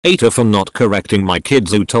AITA for not correcting my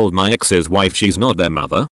kids who told my ex's wife she's not their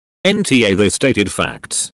mother. NTA they stated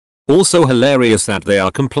facts. Also hilarious that they are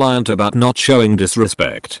compliant about not showing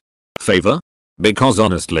disrespect. Favor? Because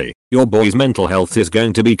honestly, your boy's mental health is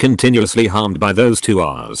going to be continuously harmed by those 2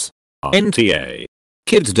 R's. NTA.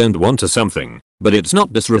 Kids don't want something, but it's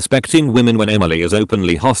not disrespecting women when Emily is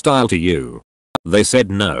openly hostile to you. They said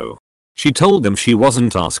no. She told them she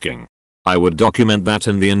wasn't asking. I would document that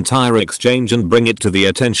in the entire exchange and bring it to the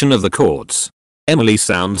attention of the courts. Emily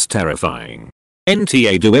sounds terrifying.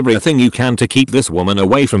 NTA do everything you can to keep this woman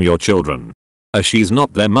away from your children. She's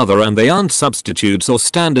not their mother and they aren't substitutes or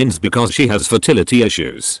stand-ins because she has fertility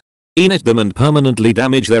issues. Enet them and permanently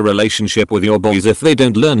damage their relationship with your boys if they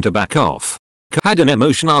don't learn to back off. Had an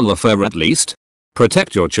emotional affair at least?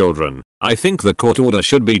 Protect your children. I think the court order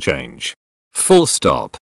should be changed. Full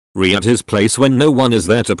stop. At his place when no one is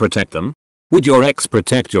there to protect them? Would your ex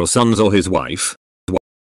protect your sons or his wife?